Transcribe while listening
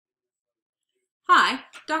Hi,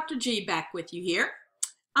 Dr. G back with you here.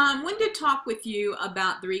 I wanted to talk with you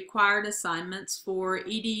about the required assignments for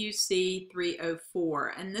EDUC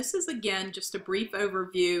 304. And this is again just a brief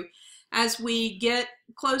overview. As we get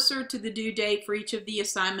closer to the due date for each of the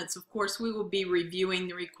assignments, of course, we will be reviewing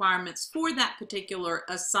the requirements for that particular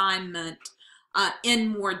assignment in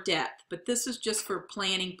more depth. But this is just for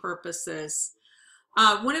planning purposes.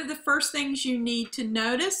 One of the first things you need to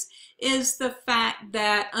notice is the fact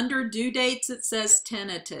that under due dates it says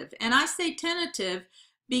tentative. And I say tentative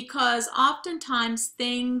because oftentimes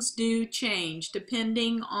things do change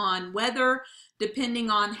depending on weather, depending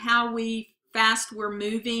on how fast we're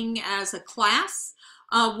moving as a class,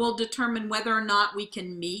 will determine whether or not we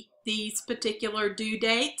can meet these particular due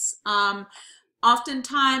dates.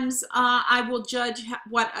 Oftentimes, I will judge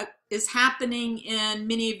what is happening in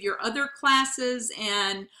many of your other classes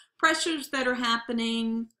and pressures that are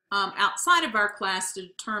happening outside of our class to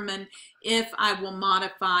determine if I will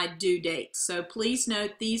modify due dates. So please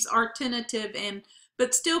note these are tentative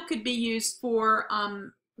but still could be used for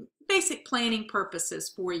basic planning purposes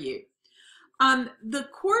for you. The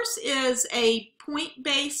course is a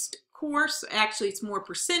point-based course. Actually, it's more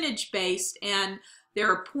percentage-based, and there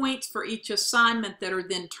are points for each assignment that are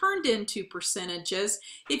then turned into percentages.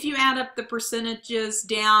 If you add up the percentages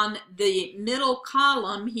down the middle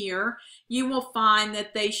column here, you will find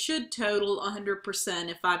that they should total 100%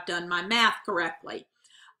 if I've done my math correctly.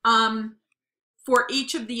 For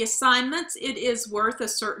each of the assignments, it is worth a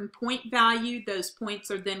certain point value. Those points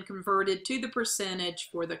are then converted to the percentage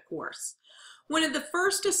for the course. One of the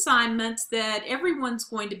first assignments that everyone's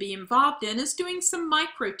going to be involved in is doing some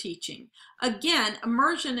micro-teaching. Again,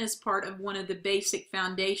 immersion is part of one of the basic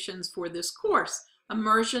foundations for this course.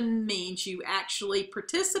 Immersion means you actually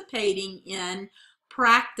participating in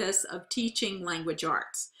practice of teaching language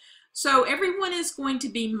arts. So everyone is going to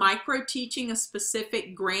be micro-teaching a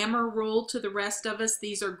specific grammar rule to the rest of us.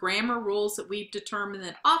 These are grammar rules that we've determined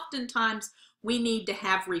that oftentimes we need to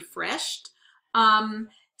have refreshed.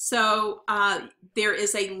 So there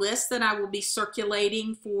is a list that I will be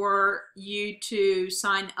circulating for you to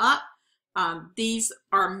sign up. These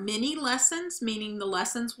are mini lessons, meaning the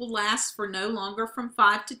lessons will last for no longer from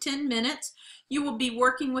 5 to 10 minutes. You will be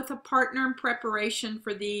working with a partner in preparation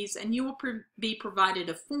for these, and you will be provided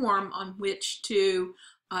a form on which to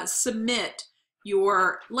submit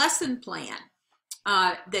your lesson plan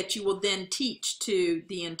that you will then teach to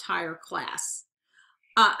the entire class.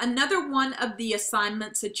 Another one of the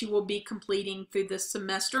assignments that you will be completing through this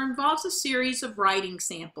semester involves a series of writing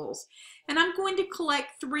samples. And I'm going to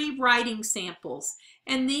collect 3 writing samples.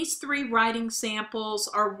 And these 3 writing samples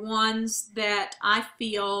are ones that I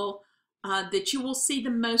feel that you will see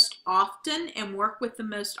the most often and work with the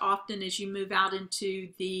most often as you move out into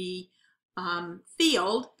the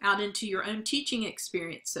field, out into your own teaching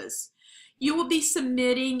experiences. You will be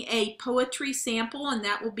submitting a poetry sample, and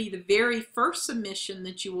that will be the very first submission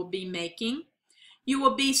that you will be making. You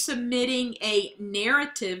will be submitting a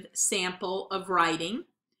narrative sample of writing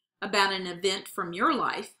about an event from your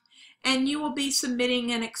life, and you will be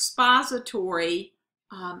submitting an expository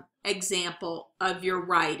example of your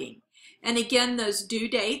writing. And again, those due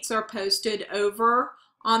dates are posted over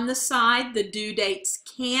on the side. The due dates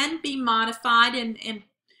can be modified, and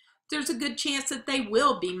there's a good chance that they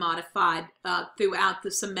will be modified throughout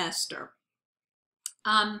the semester.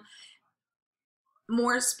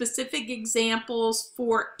 More specific examples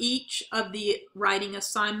for each of the writing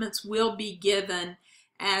assignments will be given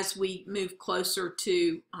as we move closer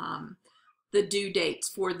to the due dates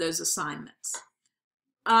for those assignments.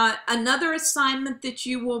 Another assignment that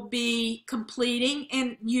you will be completing,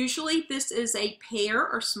 and usually this is a pair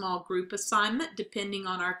or small group assignment depending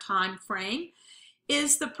on our time frame,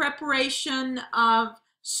 is the preparation of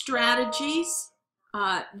strategies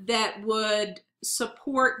that would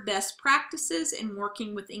support best practices in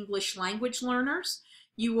working with English language learners.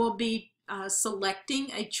 You will be selecting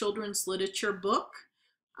a children's literature book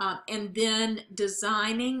and then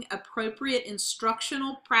designing appropriate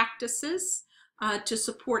instructional practices to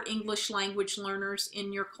support English language learners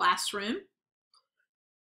in your classroom.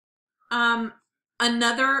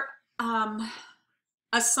 Another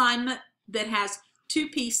assignment that has 2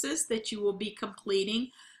 pieces that you will be completing.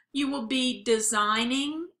 You will be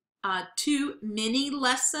designing 2 mini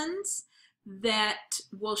lessons that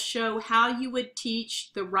will show how you would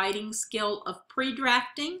teach the writing skill of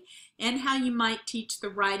pre-drafting and how you might teach the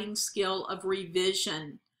writing skill of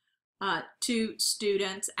revision to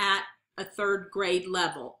students at a 3rd grade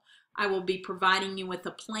level. I will be providing you with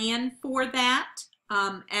a plan for that.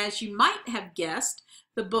 As you might have guessed,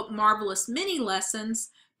 the book Marvelous Mini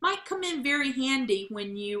Lessons might come in very handy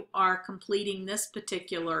when you are completing this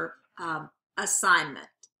particular assignment.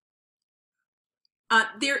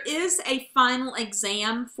 There is a final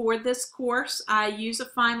exam for this course. I use a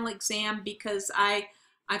final exam because I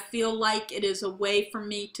feel like it is a way for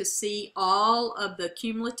me to see all of the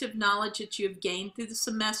cumulative knowledge that you have gained through the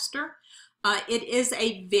semester. It is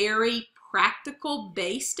a very practical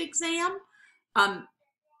based exam.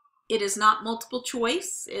 It is not multiple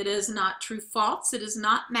choice. It is not true false. It is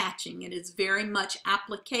not matching. It is very much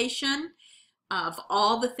application of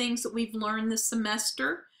all the things that we've learned this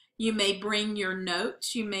semester. You may bring your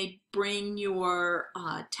notes. You may bring your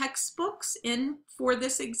textbooks in for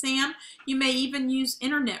this exam. You may even use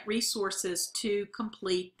internet resources to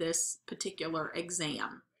complete this particular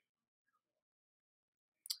exam.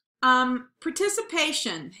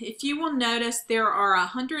 Participation. If you will notice, there are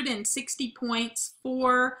 160 points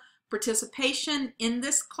for participation in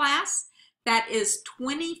this class. That is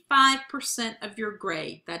 25% of your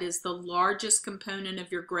grade. That is the largest component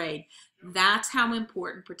of your grade. That's how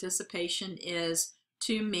important participation is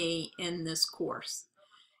to me in this course.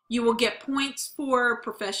 You will get points for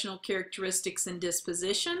professional characteristics and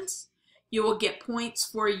dispositions. You will get points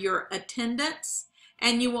for your attendance.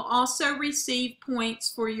 And you will also receive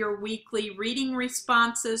points for your weekly reading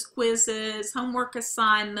responses, quizzes, homework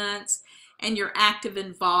assignments, and your active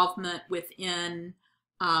involvement within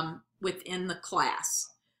the class.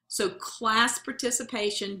 So class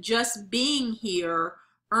participation, just being here,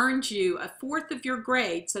 earns you 1/4 of your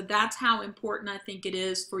grade. So that's how important I think it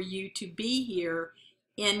is for you to be here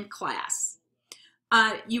in class.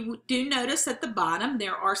 You do notice at the bottom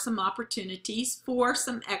there are some opportunities for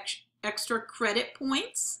some extra credit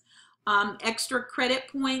points. Extra credit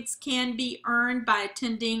points can be earned by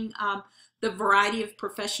attending the variety of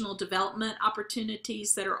professional development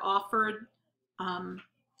opportunities that are offered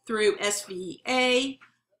through SVEA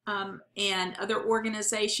and other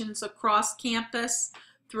organizations across campus,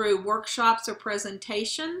 through workshops or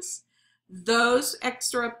presentations. Those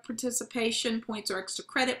extra participation points, or extra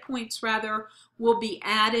credit points rather, will be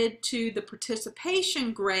added to the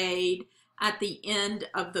participation grade at the end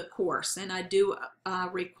of the course. And I do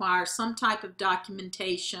require some type of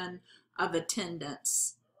documentation of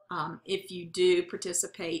attendance if you do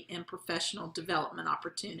participate in professional development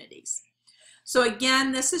opportunities. So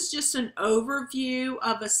again, this is just an overview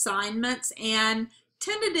of assignments and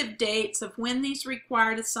tentative dates of when these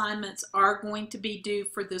required assignments are going to be due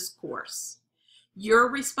for this course. Your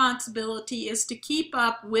responsibility is to keep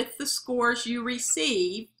up with the scores you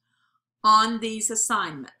receive on these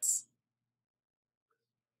assignments.